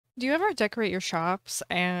Do you ever decorate your shops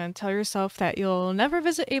and tell yourself that you'll never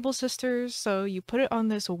visit Able Sisters, so you put it on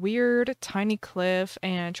this weird tiny cliff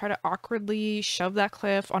and try to awkwardly shove that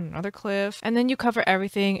cliff on another cliff, and then you cover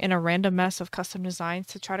everything in a random mess of custom designs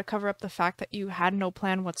to try to cover up the fact that you had no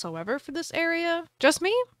plan whatsoever for this area? Just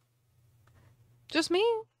me? Just me?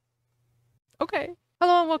 Okay.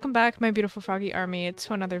 Hello and welcome back, my beautiful froggy army,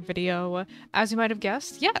 to another video. As you might have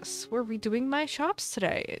guessed, yes, we're redoing my shops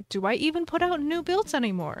today. Do I even put out new builds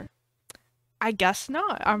anymore? I guess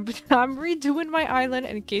not. I'm redoing my island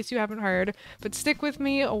in case you haven't heard, but stick with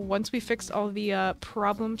me. Once we fix all the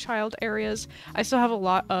problem child areas, I still have a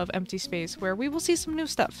lot of empty space where we will see some new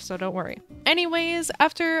stuff, so don't worry. Anyways,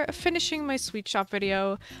 after finishing my sweet shop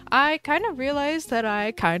video, I kind of realized that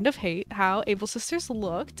I kind of hate how Able Sisters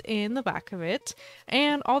looked in the back of it,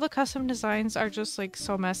 and all the custom designs are just like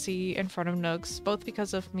so messy in front of Nooks, both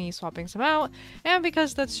because of me swapping some out and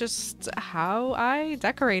because that's just how I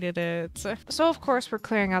decorated it. So of course we're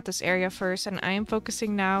clearing out this area first, and I am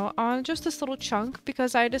focusing now on just this little chunk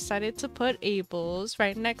because I decided to put Abel's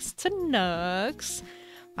right next to Nooks.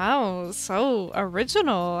 Wow, so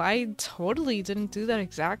original. I totally didn't do that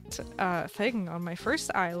exact thing on my first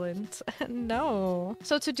island. No.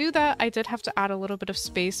 So to do that, I did have to add a little bit of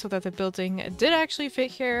space so that the building did actually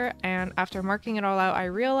fit here, and after marking it all out, I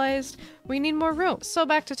realized we need more room. So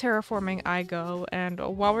back to terraforming I go, and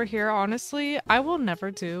while we're here, honestly, I will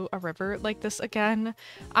never do a river like this again.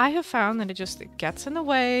 I have found that it just gets in the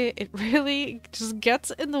way. It really just gets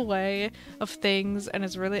in the way of things and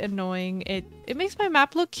is really annoying. It makes my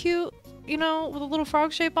map look cute, you know, with a little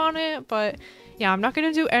frog shape on it, but yeah, I'm not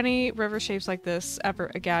gonna do any river shapes like this ever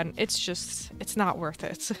again. It's not worth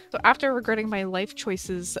it. So after regretting my life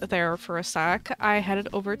choices there for a sec, I headed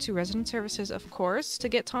over to resident services, of course, to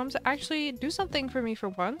get Tom to actually do something for me for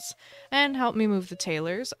once and help me move the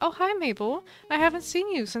tailors. Oh, hi Mabel. I haven't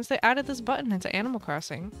seen you since they added this button into Animal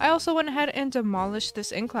Crossing. I also went ahead and demolished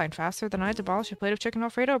this incline faster than I demolished a plate of chicken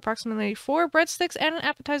alfredo, approximately 4 breadsticks, and an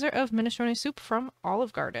appetizer of minestrone soup from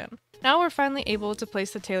Olive Garden. Now we're finally able to place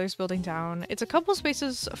the tailor's building down. It's a couple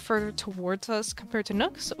spaces further towards us compared to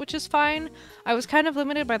Nook's, which is fine. I was kind of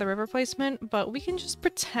limited by the river placement, but we can just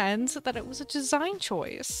pretend that it was a design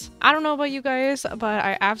choice. I don't know about you guys, but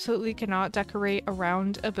I absolutely cannot decorate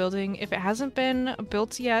around a building if it hasn't been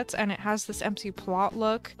built yet and it has this empty plot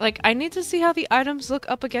look. Like, I need to see how the items look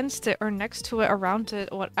up against it or next to it, around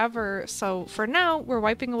it, whatever. So for now, we're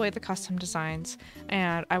wiping away the custom designs,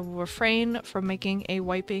 and I will refrain from making a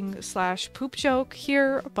wiping slash poop joke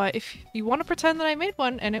here, but if you want to pretend that I made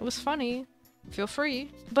one and it was funny, feel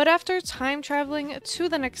free. But after time traveling to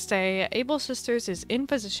the next day, Able Sisters is in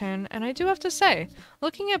position, and I do have to say,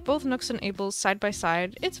 looking at both Nooks and Able's side by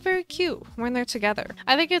side, it's very cute when they're together.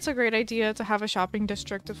 I think it's a great idea to have a shopping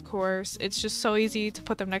district, of course. It's just so easy to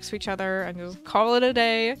put them next to each other and just call it a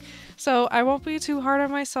day. So I won't be too hard on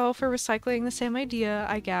myself for recycling the same idea,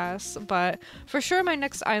 I guess. But for sure, my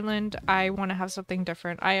next island, I want to have something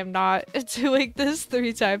different. I am not doing this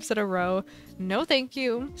 3 times in a row. No thank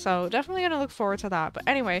you. So definitely gonna look forward to that. But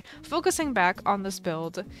anyway, focusing back on this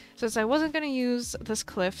build, since I wasn't gonna use this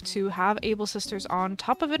cliff to have Able Sisters on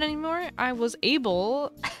top of it anymore, I was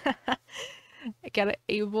able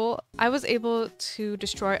I was able to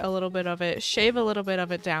destroy a little bit of it, shave a little bit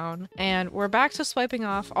of it down, and we're back to swiping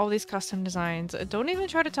off all these custom designs. Don't even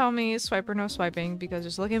try to tell me swipe or no swiping, because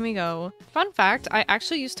just look at me go. Fun fact, I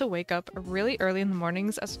actually used to wake up really early in the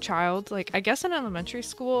mornings as a child, like I guess in elementary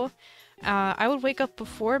school. I would wake up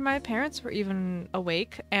before my parents were even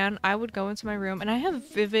awake, and I would go into my room, and I have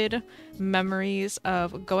vivid memories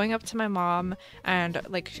of going up to my mom and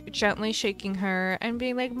like gently shaking her and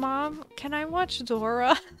being like, "Mom, can I watch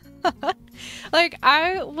Dora?" Like,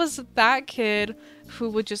 I was that kid who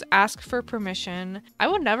would just ask for permission. I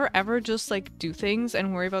would never ever just like do things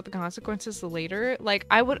and worry about the consequences later. Like,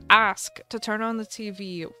 I would ask to turn on the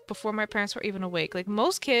TV before my parents were even awake. Like,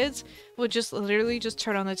 most kids would just literally just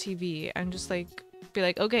turn on the TV and just like be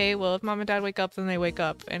like, okay, well, if mom and dad wake up, then they wake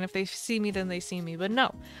up, and if they see me, then they see me. But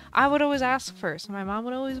no, I would always ask first, and my mom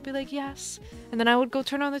would always be like, yes, and then I would go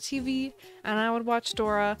turn on the TV and I would watch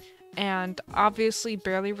Dora, and obviously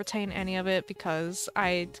barely retain any of it because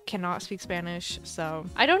I cannot speak Spanish. So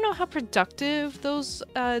I don't know how productive those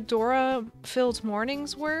Dora filled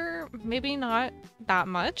mornings were. Maybe not that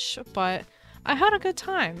much, but I had a good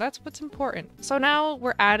time. That's what's important. So now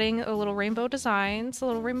we're adding a little rainbow designs,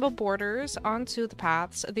 little rainbow borders onto the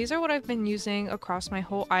paths. These are what I've been using across my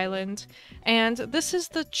whole island. And this is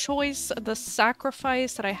the choice, the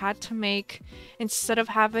sacrifice that I had to make instead of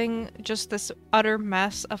having just this utter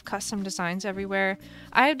mess of custom designs everywhere.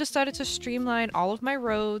 I have decided to streamline all of my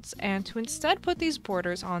roads and to instead put these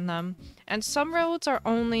borders on them. And some roads are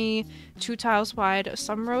only 2 tiles wide,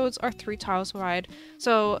 some roads are 3 tiles wide.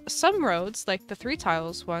 So some roads, like the 3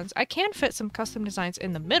 tiles ones, I can fit some custom designs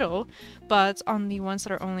in the middle, but on the ones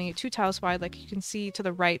that are only 2 tiles wide, like you can see to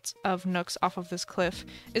the right of Nooks off of this cliff,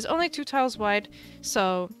 is only 2 tiles wide.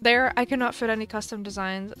 So there I cannot fit any custom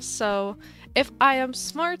designs. So if I am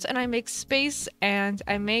smart and I make space and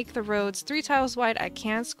I make the roads 3 tiles wide, I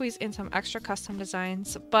can squeeze in some extra custom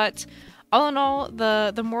designs. But all in all,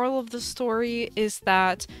 the moral of the story is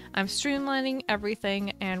that I'm streamlining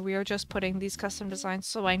everything and we are just putting these custom designs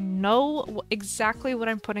so I know exactly what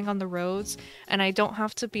I'm putting on the roads and I don't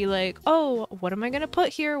have to be like, oh, what am I gonna put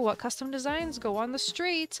here? What custom designs go on the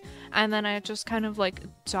street? And then I just kind of like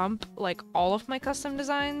dump like all of my custom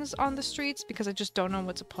designs on the streets because I just don't know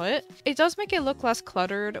what to put. It does make it look less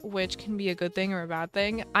cluttered, which can be a good thing or a bad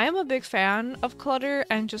thing. I am a big fan of clutter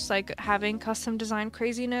and just like having custom design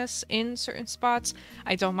craziness in certain spots.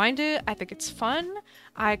 I don't mind it. I think it's fun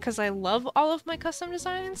because I love all of my custom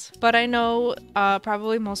designs, but I know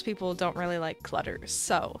probably most people don't really like clutter,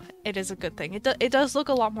 so it is a good thing. It does look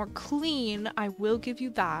a lot more clean. I will give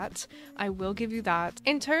you that. I will give you that.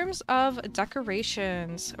 In terms of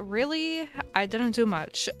decorations, really, I didn't do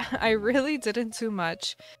much. I really didn't do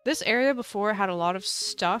much. This area before had a lot of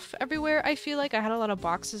stuff everywhere. I feel like I had a lot of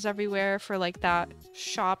boxes everywhere for like that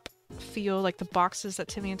shop feel, like the boxes that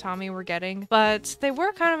Timmy and Tommy were getting, but they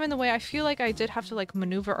were kind of in the way. I feel like I did have to like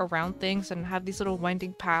maneuver around things and have these little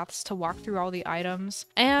winding paths to walk through all the items,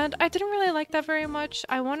 and I didn't really like that very much.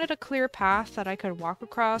 I wanted a clear path that I could walk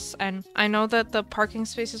across, and I know that the parking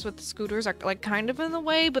spaces with the scooters are like kind of in the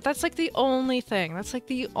way, but that's like the only thing. That's like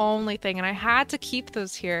the only thing, and I had to keep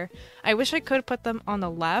those here. I wish I could put them on the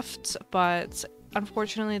left, but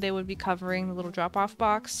unfortunately they would be covering the little drop-off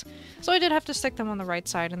box, so I did have to stick them on the right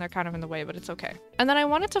side and they're kind of in the way, but it's okay. And then I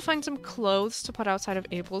wanted to find some clothes to put outside of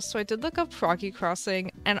Abel's, so I did look up Froggy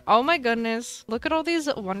Crossing, and oh my goodness, look at all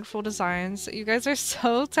these wonderful designs. You guys are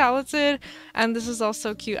so talented, and this is all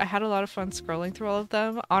so cute. I had a lot of fun scrolling through all of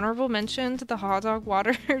them. Honorable mention to the hot dog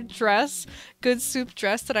water dress, good soup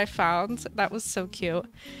dress that I found. That was so cute.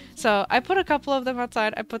 So I put a couple of them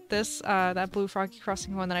outside. I put this, that blue Froggy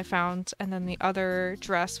Crossing one that I found, and then the other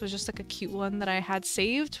dress was just like a cute one that I had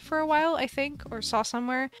saved for a while, I think, or saw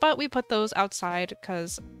somewhere. But we put those outside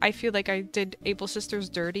because I feel like I did Able Sisters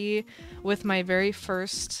dirty with my very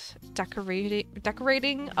first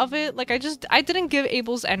decorating of it. Like I didn't give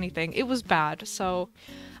Abel's anything. It was bad. So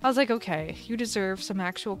I was like, okay, you deserve some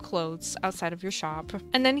actual clothes outside of your shop.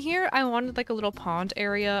 And then here I wanted like a little pond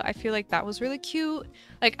area. I feel like that was really cute.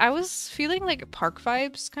 Like I was feeling like park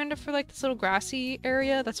vibes kind of for like this little grassy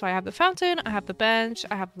area. That's why I have the fountain, I have the bench,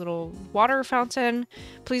 I have a little water fountain.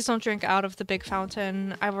 Please don't drink out of the big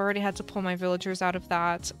fountain. I've already had to pull my villagers out of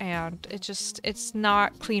that and it's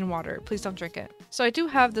not clean water. Please don't drink it. So I do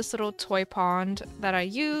have this little toy pond that I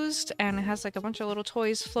used and it has like a bunch of little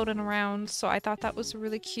toys floating around. So I thought that was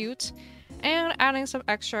really cute. And adding some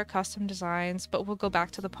extra custom designs, but we'll go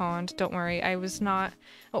back to the pond. Don't worry, I was not...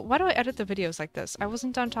 Oh, why do I edit the videos like this? I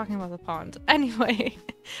wasn't done talking about the pond. Anyway,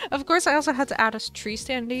 of course I also had to add a tree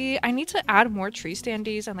standee. I need to add more tree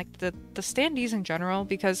standees and like the standees in general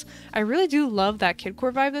because I really do love that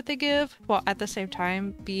kidcore vibe that they give, while at the same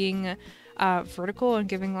time being vertical and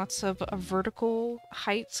giving lots of vertical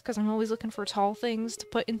heights because I'm always looking for tall things to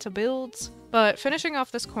put into builds. But finishing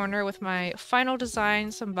off this corner with my final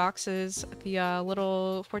design, some boxes, the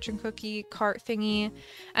little fortune cookie cart thingy,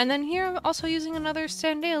 and then here I'm also using another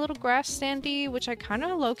standee, a little grass standee, which I kind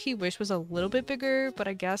of low-key wish was a little bit bigger, but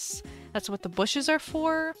I guess that's what the bushes are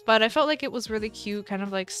for. But I felt like it was really cute, kind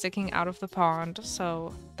of like sticking out of the pond,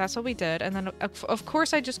 so that's what we did. And then of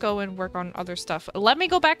course I just go and work on other stuff. Let me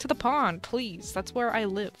go back to the pond, please. That's where I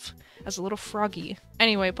live as a little froggy.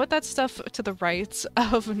 Anyway, put that stuff to the right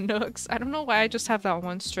of Nooks. I don't know why I just have that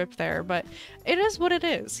one strip there, but it is what it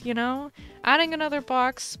is, you know? Adding another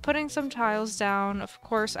box, putting some tiles down. Of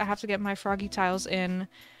course, I have to get my froggy tiles in,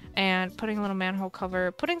 and putting a little manhole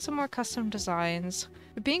cover, putting some more custom designs.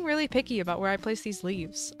 Being really picky about where I place these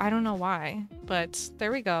leaves. I don't know why, but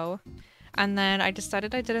there we go. And then I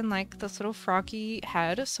decided I didn't like this little froggy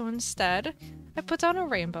head, so instead I put down a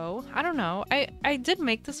rainbow. I don't know. I did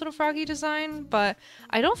make this little froggy design, but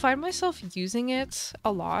I don't find myself using it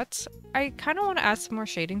a lot. I kind of want to add some more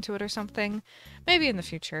shading to it or something, maybe in the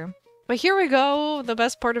future. But here we go. The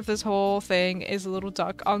best part of this whole thing is a little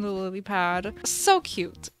duck on the lily pad. So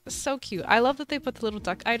cute. So cute. I love that they put the little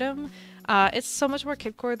duck item. It's so much more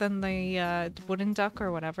kidcore than the wooden duck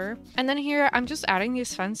or whatever. And then here I'm just adding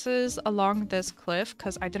these fences along this cliff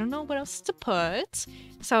because I didn't know what else to put.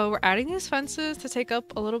 So we're adding these fences to take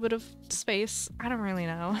up a little bit of space. I don't really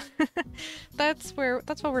know. That's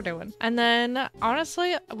what we're doing. And then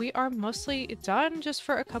honestly, we are mostly done just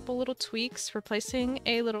for a couple little tweaks, replacing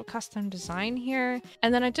a little custom design here.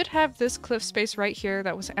 And then I did have this cliff space right here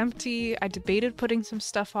that was empty. I debated putting some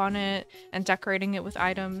stuff on it and decorating it with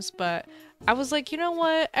items, but I was like, you know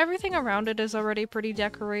what? Everything around it is already pretty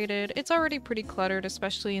decorated. It's already pretty cluttered,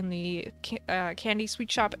 especially in the candy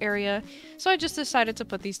sweet shop area. So I just decided to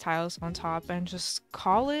put these tiles on top and just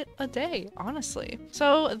call it a day, honestly.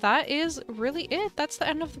 So that is really it. That's the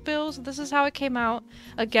end of the build. This is how it came out.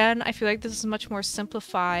 Again, I feel like this is much more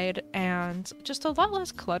simplified and just a lot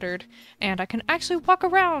less cluttered. And I can actually walk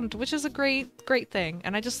around, which is a great thing.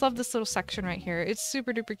 And I just love this little section right here. It's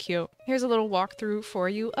super duper cute. Here's a little walkthrough for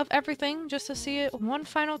you of everything, just to see it one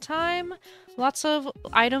final time. Lots of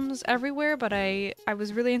items everywhere, but I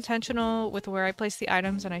was really intentional with where I placed the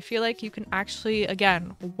items, and I feel like you can actually,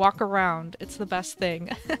 again, walk around. It's the best thing.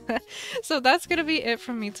 So that's gonna be it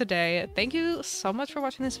from me today. Thank you so much for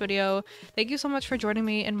watching this video. Thank you so much for joining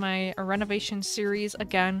me in my renovation series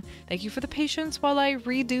again. Thank you for the patience while I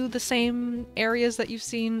redo the same areas that you've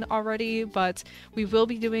seen already, but we will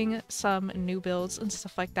be doing some new builds and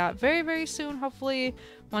stuff like that very, very soon, hopefully,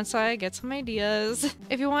 once I get some ideas.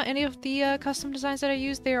 If you want any of the custom designs that I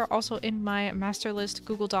use, they are also in my master list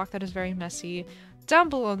Google Doc that is very messy down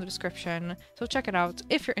below in the description, so check it out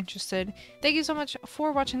if you're interested. Thank you so much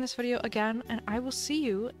for watching this video again, and I will see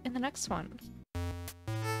you in the next one.